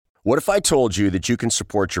What if I told you that you can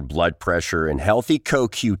support your blood pressure and healthy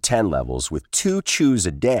CoQ10 levels with 2 chews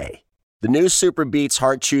a day? The new Super Beats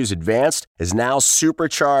Heart Chews Advanced is now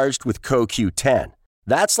supercharged with CoQ10.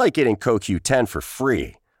 That's like getting CoQ10 for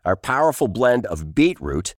free. Our powerful blend of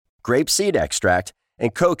beetroot, grapeseed extract,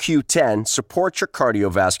 and CoQ10 supports your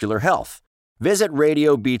cardiovascular health. Visit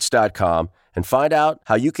radiobeats.com and find out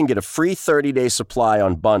how you can get a free 30-day supply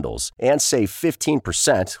on bundles and save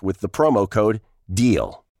 15% with the promo code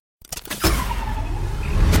DEAL.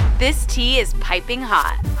 This tea is piping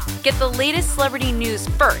hot. Get the latest celebrity news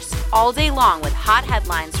first all day long with hot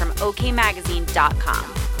headlines from okmagazine.com.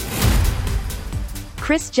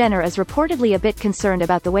 Kris Jenner is reportedly a bit concerned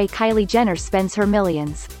about the way Kylie Jenner spends her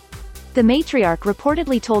millions. The matriarch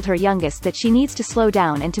reportedly told her youngest that she needs to slow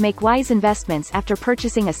down and to make wise investments after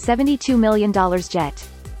purchasing a $72 million jet.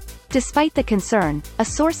 Despite the concern, a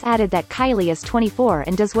source added that Kylie is 24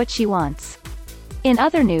 and does what she wants. In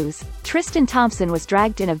other news, Tristan Thompson was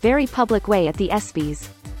dragged in a very public way at the ESPYs.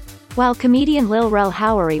 While comedian Lil Rel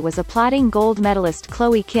Howery was applauding gold medalist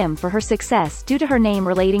Khloe Kim for her success due to her name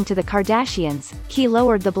relating to the Kardashians, he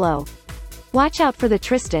lowered the blow. "Watch out for the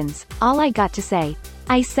Tristans, all I got to say.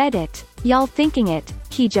 I said it. Y'all thinking it,"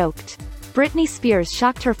 he joked. Britney Spears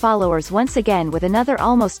shocked her followers once again with another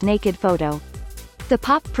almost naked photo. The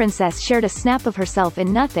pop princess shared a snap of herself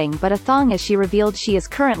in nothing but a thong as she revealed she is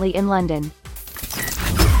currently in London.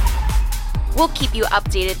 We'll keep you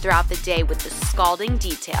updated throughout the day with the scalding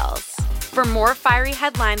details. For more fiery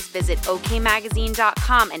headlines, visit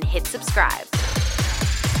okmagazine.com and hit subscribe.